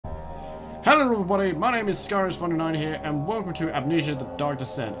Hello everybody, my name is Skyros49 here and welcome to Amnesia The Dark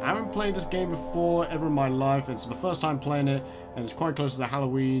Descent. I haven't played this game before ever in my life. It's my first time playing it and it's quite close to the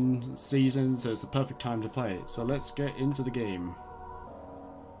Halloween season, so it's the perfect time to play it. So let's get into the game.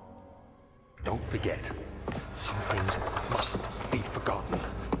 Don't forget, some things mustn't be forgotten.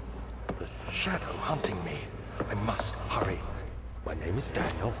 The shadow hunting me. I must hurry. My name is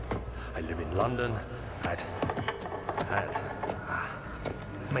Daniel. I live in London at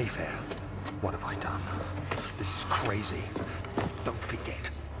Mayfair. What have I done? This is crazy. Don't forget.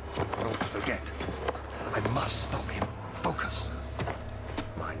 Don't forget. I must stop him. Focus.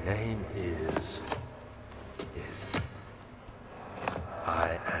 My name is...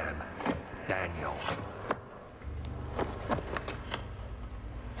 I am Daniel.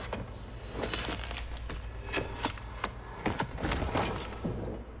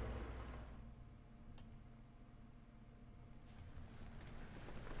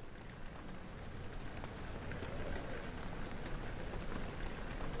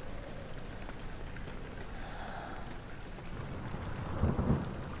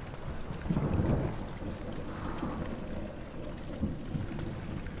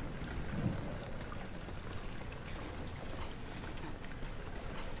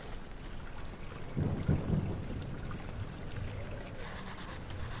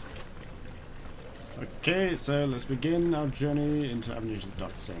 Okay, so let's begin our journey into Amnesia The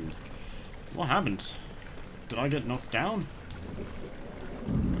Dark Descent. What happened? Did I get knocked down?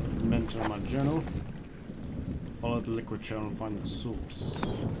 Mental on my journal. Follow the liquid trail and find the source.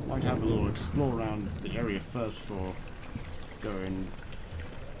 Might have a little explore around the area first before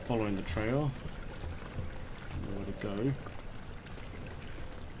following the trail. Know where to go.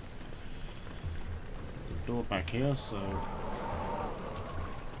 There's a door back here, so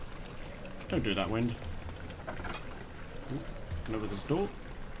don't do that, wind. Ooh, can open this door.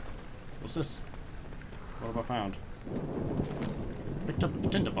 What's this? What have I found? Picked up a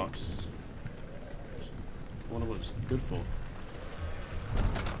tinderbox. I wonder what it's good for.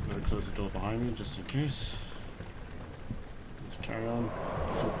 I'm gonna close the door behind me just in case. Let's carry on.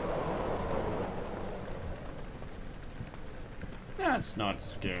 That's not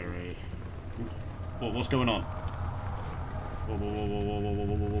scary. Whoa, what's going on? Whoa, whoa, whoa, whoa, whoa, whoa,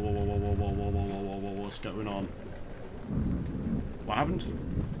 whoa, whoa, whoa, whoa, whoa, whoa, whoa, whoa, whoa, whoa, whoa, what's going on? What happened?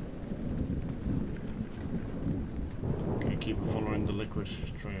 Okay, keep following the liquid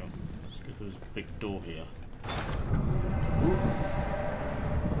trail. Let's go through this big door here. Ooh.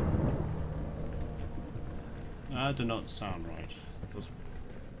 That did not sound right. There was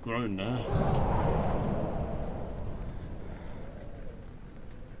a groan there.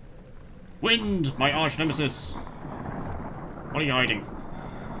 Wind! My arch nemesis! What are you hiding?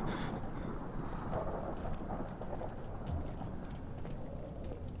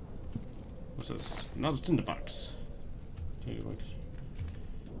 What's this? Another tinderbox.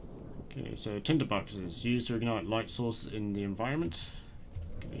 Okay, so tinderbox is used to ignite light sources in the environment.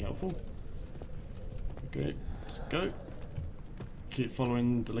 Can be helpful. Okay, let's go. Keep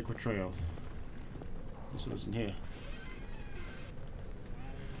following the liquid trail. What's this in here?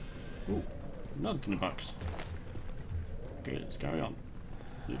 Ooh, another tinderbox. Okay, let's carry on.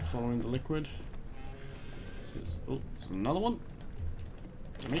 Keep following the liquid. Oh, there's another one.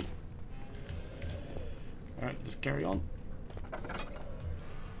 To me. Alright, let's carry on.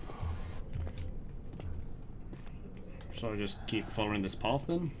 So I just keep following this path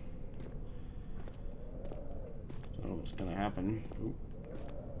then. So what's gonna happen? Ooh.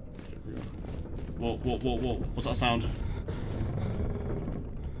 Whoa, whoa, whoa, whoa. What's that sound?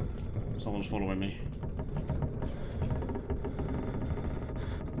 Someone's following me.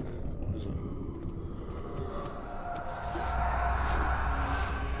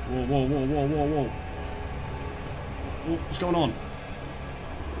 Whoa, whoa, whoa, whoa, whoa, whoa. Oh, what's going on?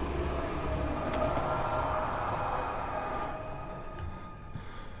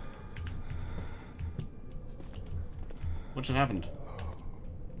 What just happened?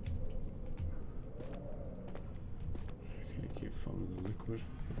 Okay, keep following the liquid.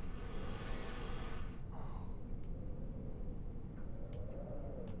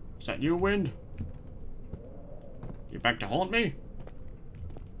 Is that you, Wind? You back to haunt me?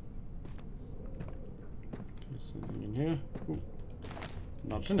 Something in here. Ooh.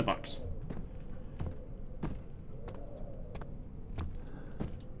 Not tinderbox.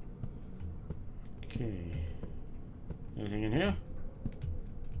 Okay. Anything in here?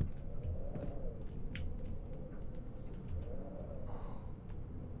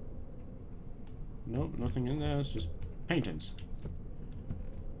 Nope, nothing in there. It's just paintings.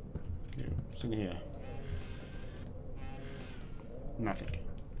 Okay, what's in here? Nothing.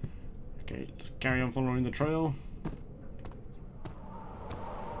 Okay, let's carry on following the trail.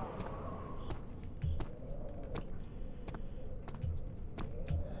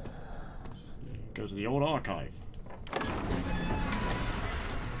 Go to the old archive.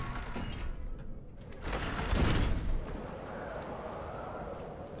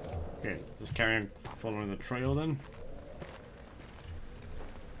 Okay, let's carry on following the trail then.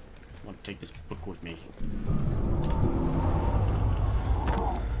 I want to take this book with me.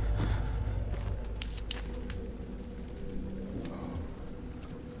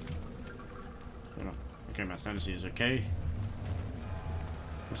 Okay, my sanity is okay.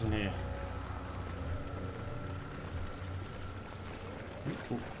 What's in here?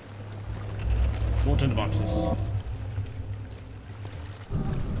 Ooh. More tinder boxes.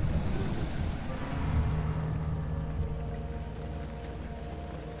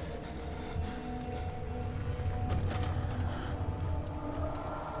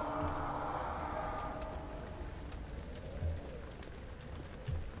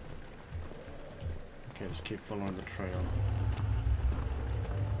 Okay, just keep following the trail.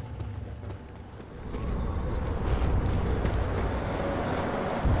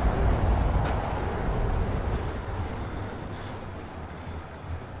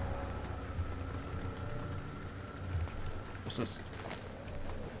 What's this?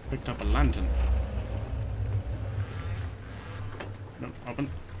 Picked up a lantern. No, open.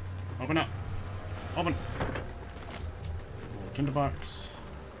 Open up. Open. More tinderbox.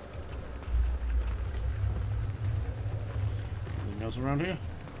 Anything else around here?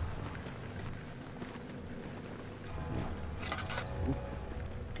 Ooh.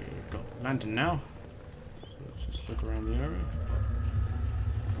 Okay, got lantern now. So let's just look around the area.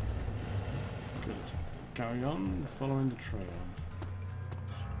 Good. Carry on, following the trail.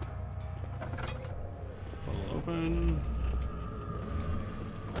 Bottle open.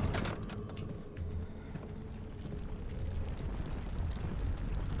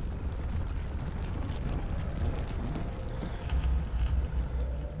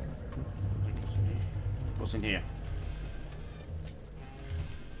 What's in here?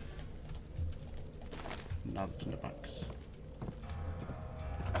 Another tinderbox.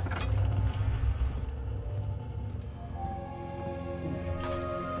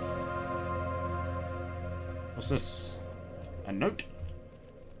 What's this? A note?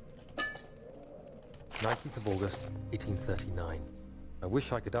 19th of August, 1839. I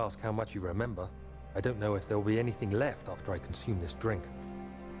wish I could ask how much you remember. I don't know if there'll be anything left after I consume this drink.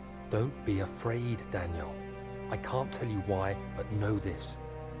 Don't be afraid, Daniel. I can't tell you why, but know this.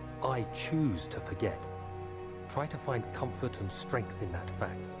 I choose to forget. Try to find comfort and strength in that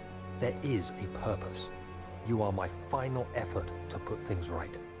fact. There is a purpose. You are my final effort to put things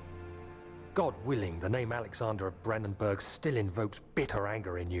right. God willing, the name Alexander of Brandenburg still invokes bitter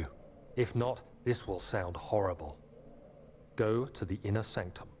anger in you. If not, this will sound horrible. Go to the inner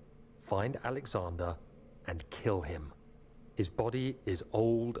sanctum, find Alexander, and kill him. His body is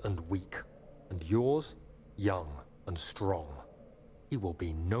old and weak, and yours, young and strong. He will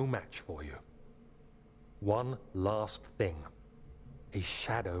be no match for you. One last thing. A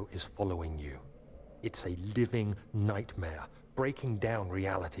shadow is following you. It's a living nightmare, breaking down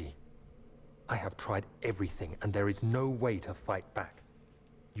reality. I have tried everything, and there is no way to fight back.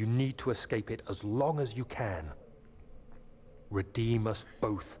 You need to escape it as long as you can. Redeem us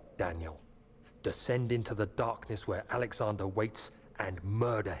both, Daniel. Descend into the darkness where Alexander waits and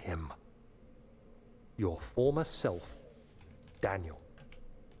murder him. Your former self, Daniel.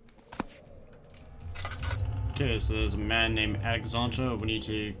 Okay, so there's a man named Alexander. We need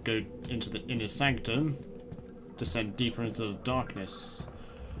to go into the inner sanctum, descend deeper into the darkness.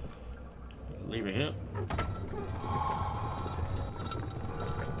 Leave it here.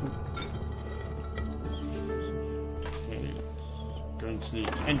 Okay, go into the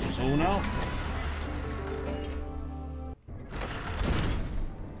entrance hall now.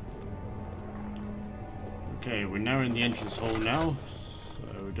 Okay, we're now in the entrance hall now,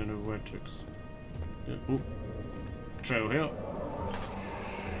 so we don't know where to. Ooh, trail here.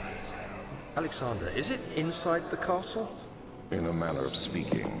 Alexander, is it inside the castle? In a manner of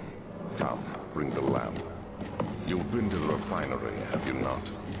speaking. Come, bring the lamp. You've been to the refinery, have you not?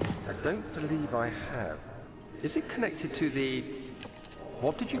 I don't believe I have. Is it connected to the...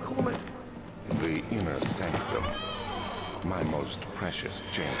 what did you call it? The inner sanctum. My most precious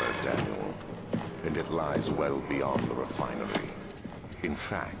chamber, Daniel. And it lies well beyond the refinery. In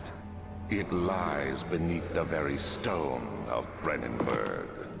fact, it lies beneath the very stone of Brandenburg.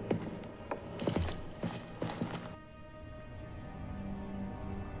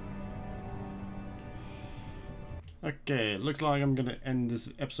 Okay, looks like I'm gonna end this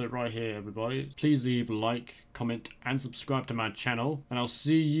episode right here, everybody. Please leave a like, comment, and subscribe to my channel. And I'll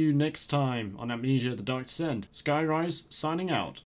see you next time on Amnesia The Dark Descent. Skyrise signing out.